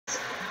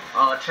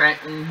Oh,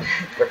 Trenton.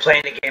 We're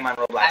playing a game on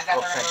Roblox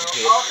called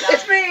Centipede. Oh,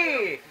 it's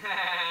me!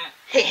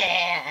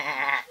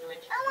 I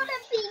wanna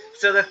be.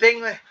 So the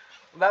thing that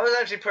was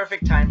actually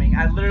perfect timing.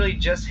 I literally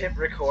just hit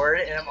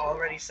record and I'm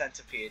already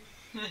Centipede.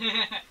 I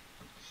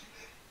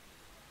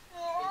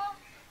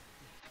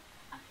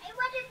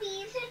wanna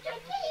be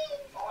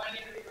centipede.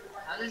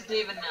 How does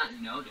David not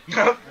notice?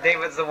 Nope,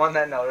 David's the one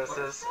that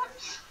notices.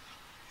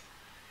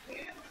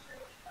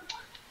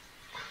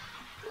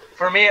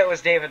 For me, it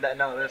was David that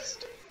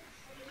noticed.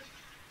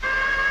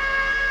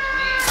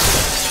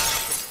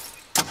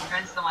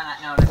 Trent's the one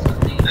that noticed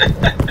with me.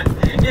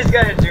 He's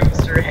got a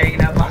doomster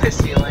hanging up on the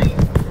ceiling.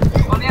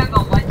 Only have the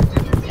lights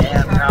to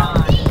Yeah, turn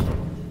on.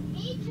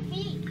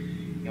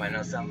 You wanna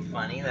know something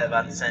funny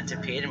about the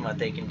centipede and what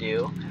they can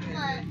do?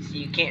 What?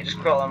 You can't just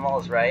crawl on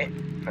walls, right?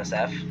 Press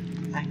F.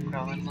 I can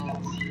crawl on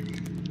walls.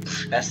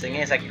 Best thing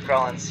is I can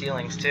crawl on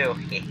ceilings too.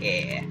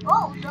 Yeah.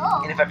 Oh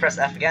no. And if I press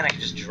F again, I can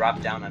just drop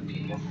down on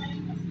people.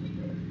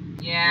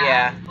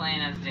 Yeah. I'm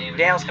playing as David.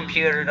 Daniel's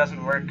computer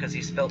doesn't work because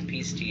he spilled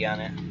peace tea on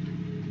it.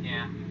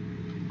 Yeah.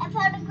 I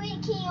found a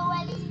green key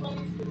already.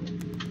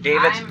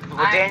 Daniel's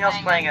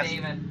playing as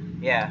David.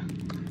 Yeah.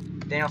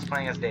 Daniel's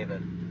playing as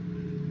David.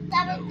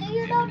 Daddy, do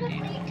you know the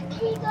green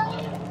key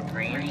guy?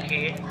 Green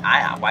key?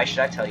 Why should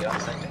I tell you I'm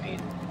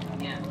Centipede?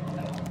 Yeah.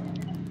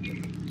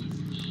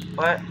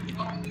 What?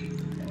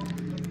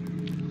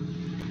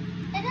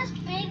 And just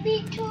bring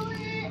me to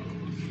it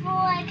so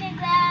I can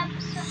grab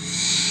some.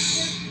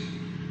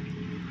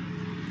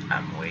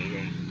 I'm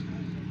waiting.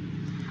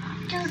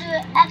 To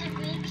the other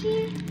green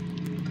key?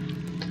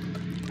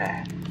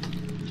 Ah.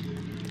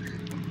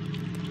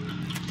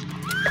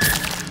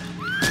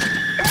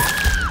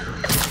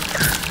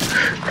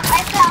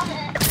 I found it.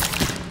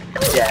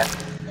 Yeah.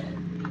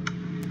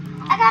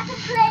 I got the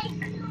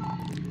plate.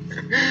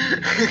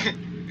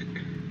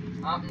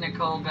 Oh,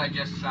 Nicole got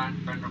just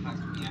signed friend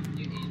request me after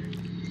you ate her.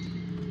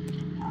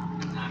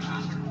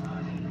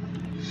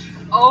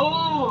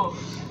 Oh!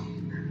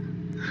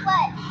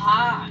 What?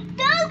 Hi!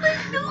 That was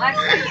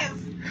Lexi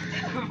stupid.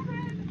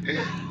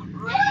 is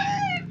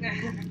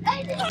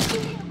I didn't see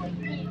it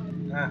with you.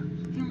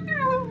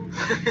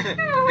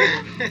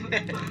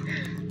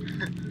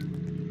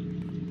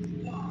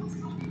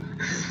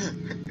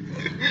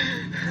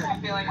 I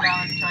feel like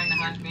Alan's trying to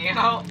hunt me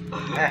out.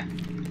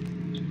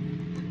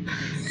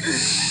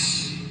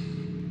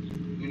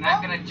 You're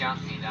not gonna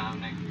jump me,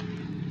 Dominic.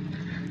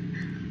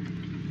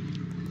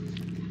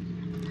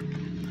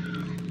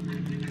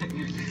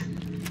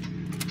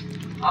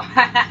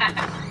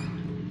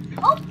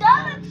 Oh,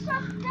 Dominic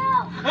sucked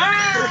out.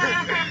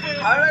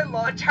 How did I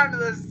launch onto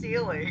the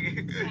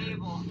ceiling?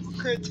 Table.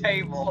 The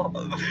table.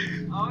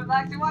 Oh,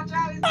 Lexi, watch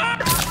out! He's coming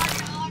out.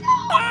 Oh no!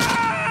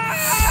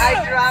 I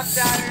dropped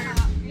on her.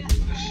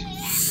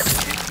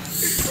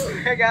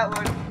 I got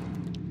one.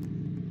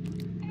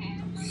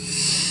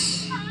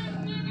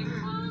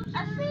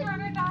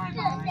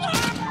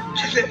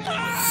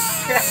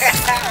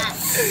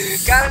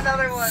 Got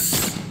another one.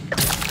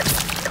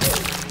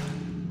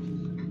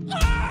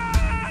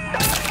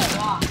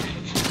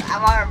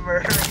 I'm on a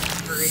murder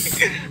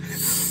spree.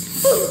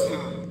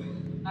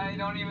 I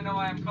don't even know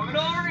why I'm coming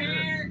over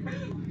here.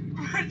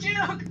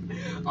 Juke.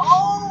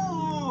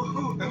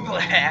 Oh!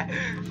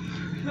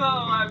 Oh,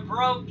 I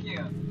broke you.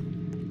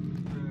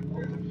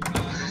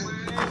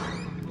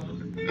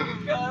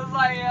 Because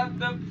I have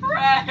to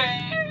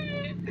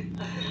pray.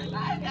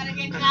 I gotta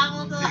get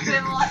Camel to the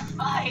civilized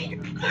fight.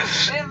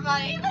 If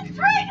I even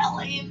try to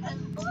leave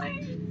this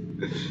place.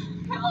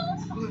 Help.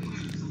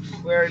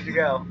 Where'd you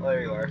go? Oh,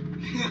 there you are.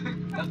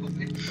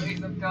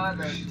 Please, I'm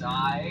gonna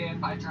die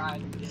if I try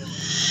to kill it.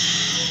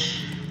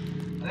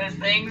 This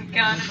thing's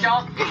gonna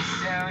jump me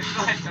soon if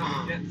I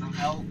don't get some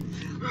help.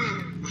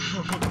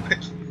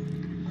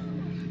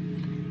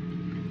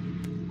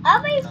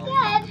 Almost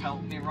dead.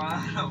 Help me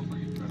run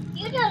away from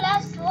You're the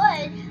last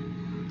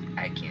one.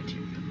 I can't hear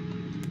you.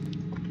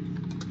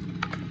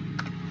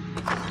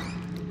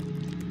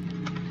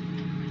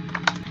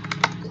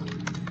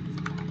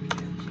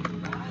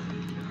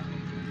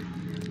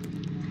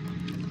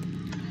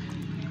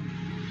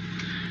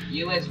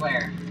 You is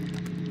where?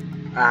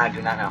 I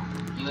do not know.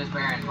 You is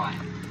where and why?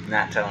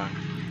 Not telling.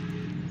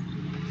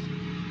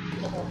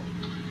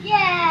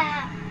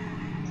 Yeah.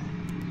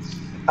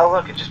 Oh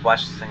look, it just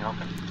watched this thing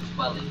open.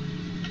 Welly.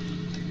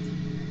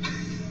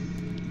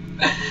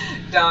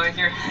 Don't,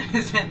 your head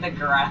is in the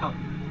ground.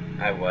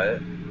 I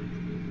what?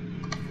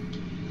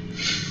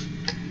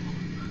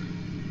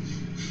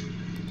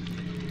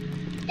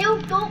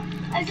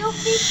 I don't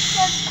think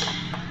that's.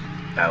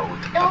 No,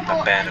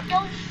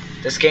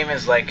 this game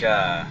is like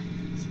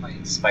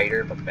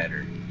Spider, but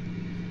better.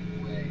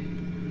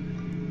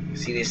 You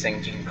see these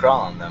things, you can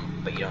crawl on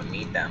them, but you don't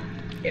need them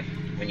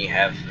when you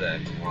have the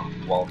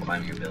wall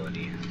climbing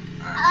ability.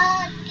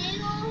 I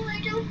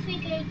don't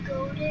think I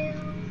go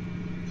down.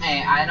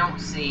 Hey, I don't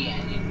see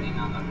anything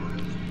on the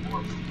roof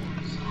or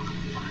floor, so I'm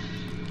fine.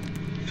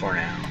 For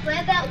now. What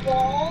about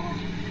wall?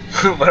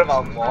 What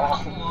about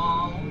wall?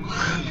 Wall.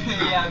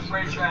 Yeah, I'm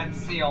pretty sure I'd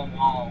see a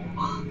wall.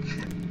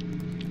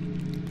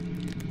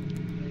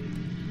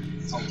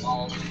 A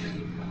wall.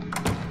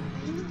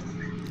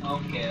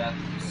 Okay, that's.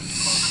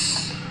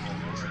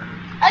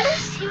 I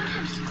just see what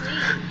I'm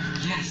screaming.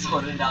 Yes,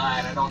 so did I,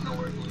 and I don't know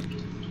where to look.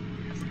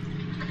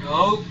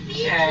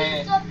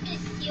 Okay.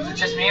 Is it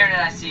just me or did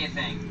I see a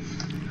thing?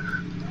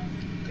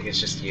 I think it's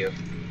just you.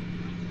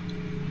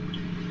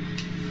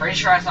 Pretty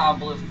sure I saw a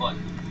blue foot.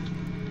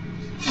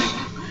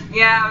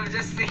 Yeah, I was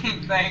just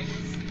seeing things.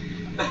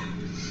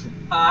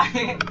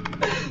 Hi.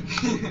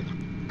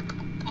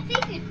 I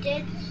think you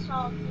did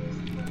saw this.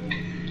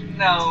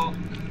 No,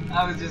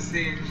 I was just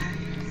seeing things.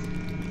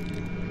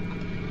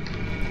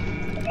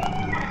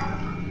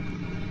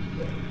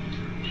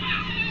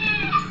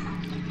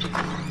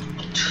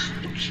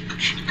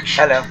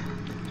 Hello.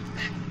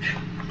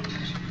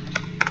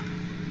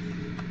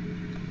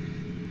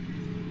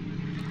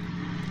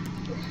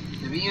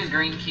 Did we use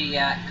green key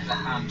yet? Because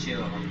I found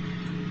 2 of them.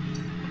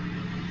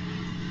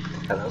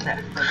 Hello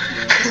there.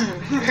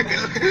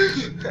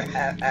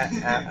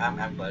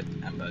 I'm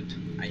bugged. I'm bugged.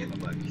 I am a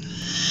bug.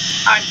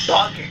 I'm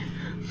bugging.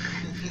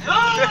 Oh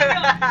my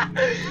god!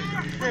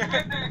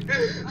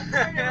 I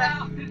turned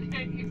around and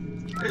then you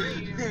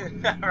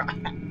screamed.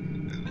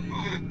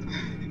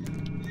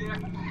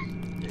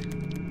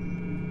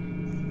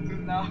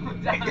 No, no.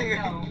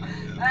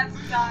 That's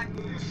toxic.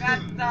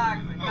 That's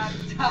toxic. That's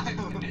toxic.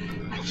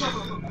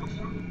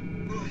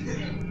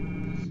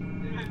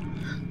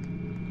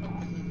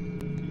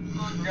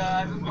 Oh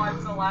god, just watch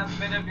the last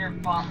bit of your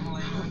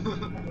bottling.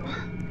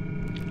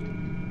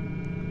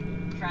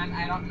 Trent,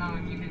 I don't know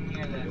if you can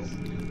hear this,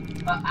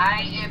 but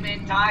I am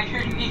in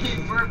dire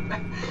need for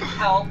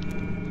help.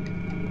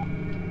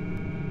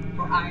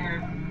 For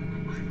iron.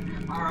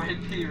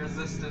 RIP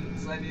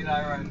resistance. I need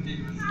RIP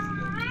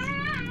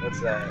resistance. What's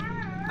that?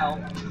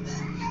 Help.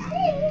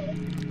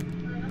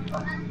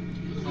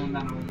 Oh, no, no,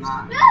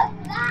 not.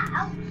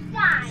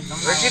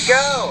 Where'd you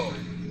go?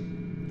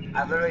 I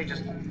literally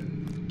just.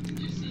 Did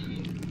you see me?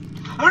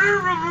 I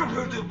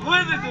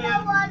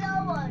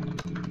don't want.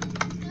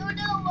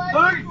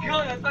 Oh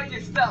god, I thought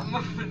you stopped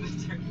moving to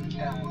turn the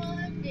cat.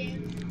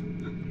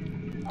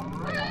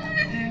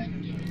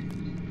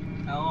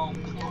 Oh,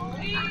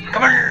 please.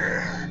 Come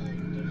here!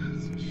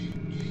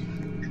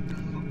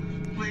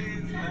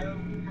 Please have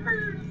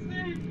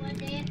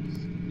mercy.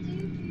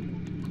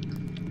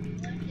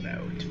 No,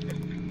 it's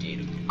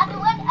potato. I don't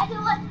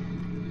want.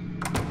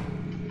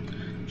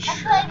 I'm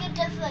playing a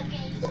different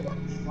game.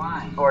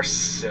 Why? Or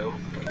soup.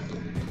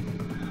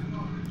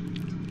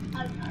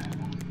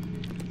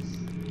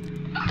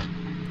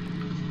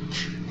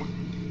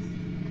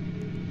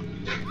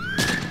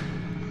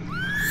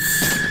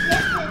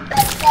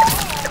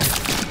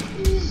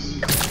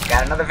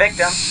 Got another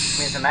victim.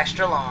 Means I'm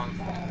extra long.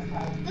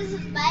 This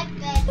is my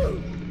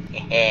bed.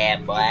 Yeah,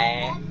 boy.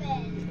 My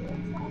bed.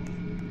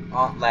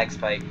 Oh, lag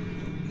spike.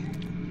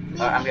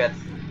 Oh, I'm good.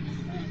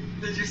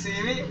 Did you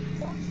see me?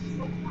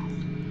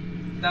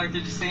 No,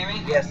 did you see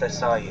me? Yes, I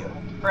saw you.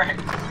 Right.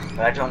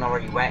 But I don't know where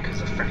you went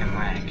because of freaking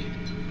lag.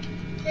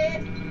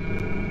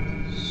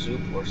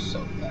 Soup or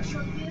soap?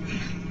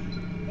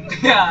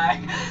 Yeah.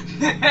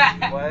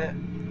 What?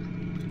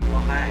 Oh,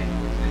 hi.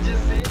 Did you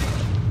see me?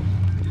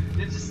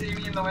 Did you see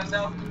me in the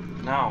window?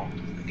 No,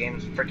 the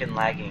game's freaking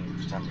lagging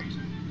for some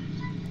reason.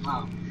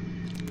 Oh.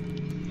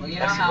 Well, you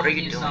know Lexi, how what are when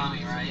you you doing? saw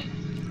me, right?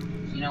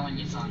 You know when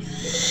you saw me.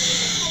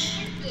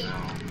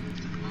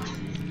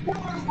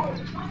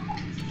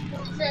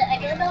 So I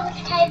don't know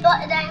which type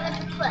button I had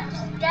to press.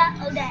 That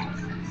or that.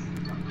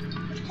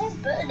 Which type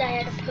button I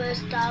had to press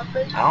down? I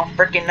don't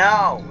freaking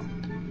know.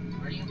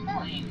 What are you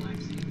playing,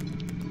 Lexi?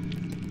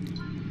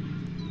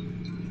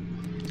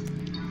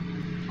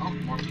 Oh,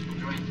 more people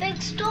joined.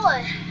 Big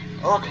store.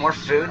 Oh, look, more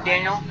food,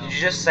 Daniel? Did you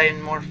just say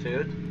more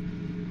food?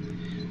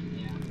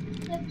 Yeah.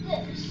 Like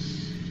this.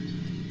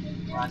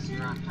 Well, that's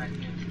not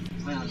typing.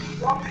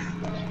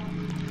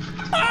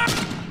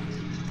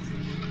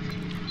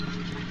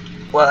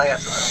 Well, I got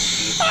some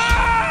food.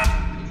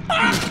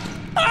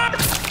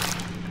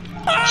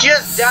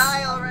 Just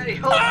die already!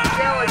 Hold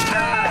still and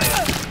die!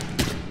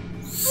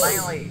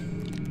 Finally.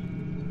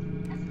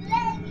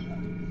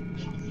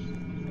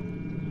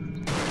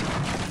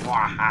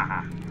 Mwahaha.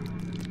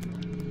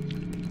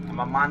 I'm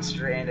a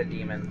monster and a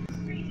demon.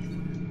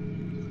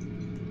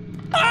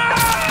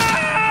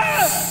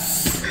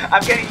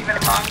 I'm getting even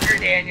longer,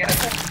 Daniel.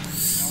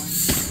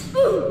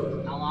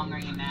 How long are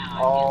you now?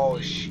 Oh,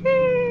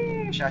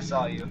 sheesh. I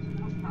saw you.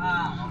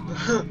 Wow.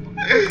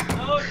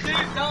 Oh,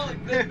 dude,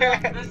 don't.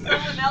 There's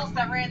someone else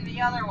that ran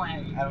the other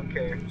way. I don't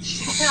care. No,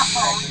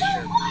 Actually,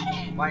 sure.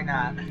 Why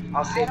not?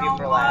 I'll save you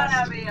for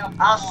last.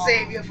 I'll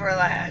save you for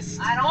last.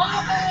 I don't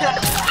want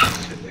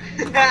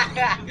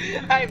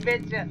I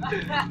bet you.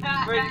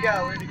 Where'd you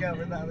go? Where'd you go?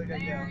 Where'd that other guy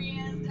There go? he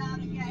is, down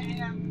to get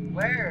him.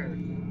 Where?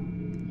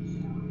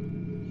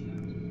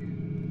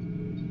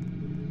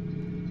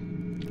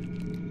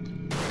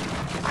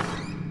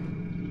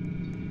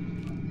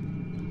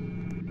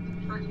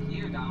 Frick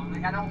you,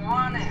 Dominic. I don't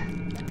want it.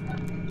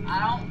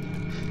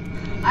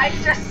 I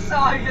just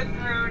saw you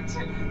through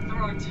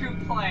 2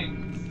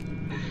 planes.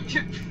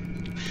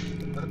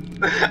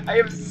 I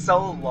am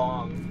so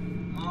long.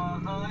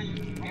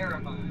 You're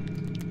terrifying.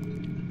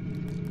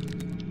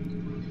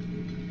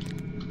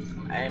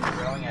 I am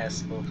growing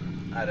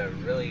at a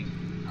really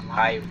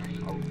high,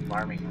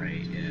 alarming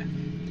rate. Yeah.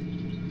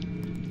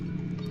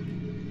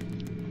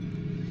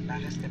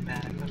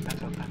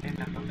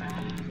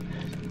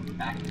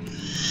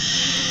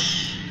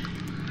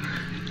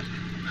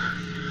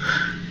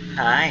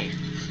 Hi.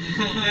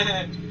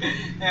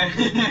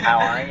 How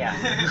are ya?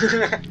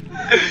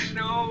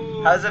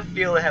 No. How does it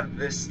feel to have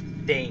this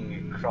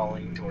thing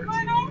crawling towards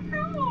I you? don't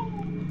know.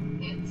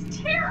 It's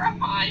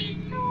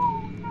terrifying. No.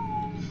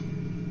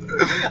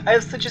 I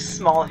have such a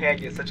small head,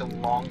 you have such a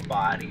long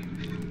body.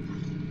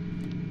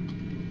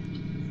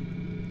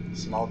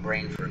 Small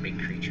brain for a big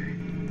creature.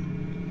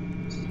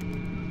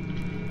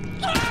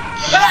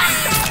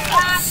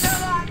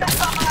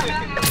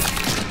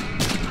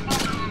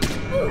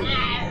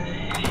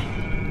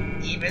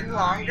 Even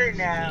longer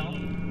now.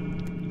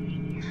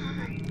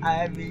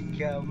 I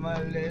become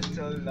a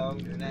little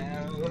longer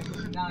now.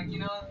 Now, you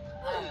know,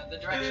 the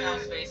direction I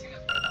was facing is.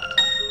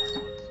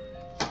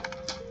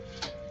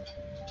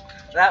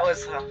 That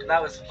was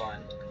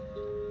fun.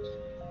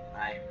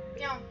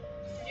 Yeah.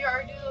 Did you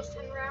already do those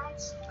 10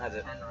 rounds? That's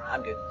it. 10 rounds.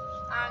 I'm good. On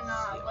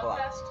Hold on.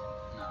 Bloodfest?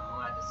 No,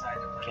 I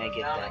decided to put Can I it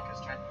get down that?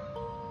 because Trent.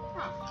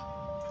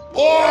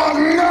 Oh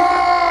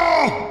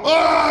no!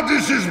 Ah,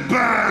 this is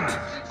bad!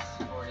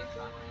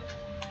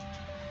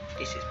 6:45.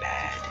 This is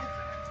bad.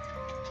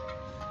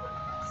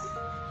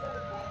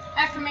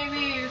 After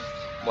maybe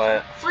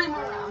What? 3 more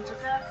rounds,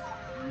 okay?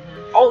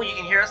 Oh, you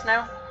can hear us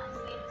now?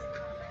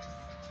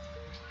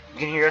 You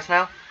can hear us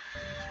now?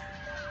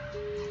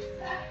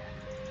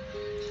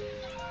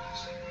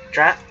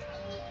 Trent?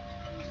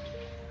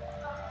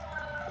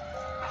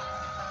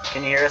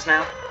 Can you hear us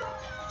now?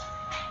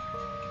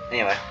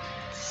 Anyway,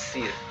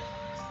 see you.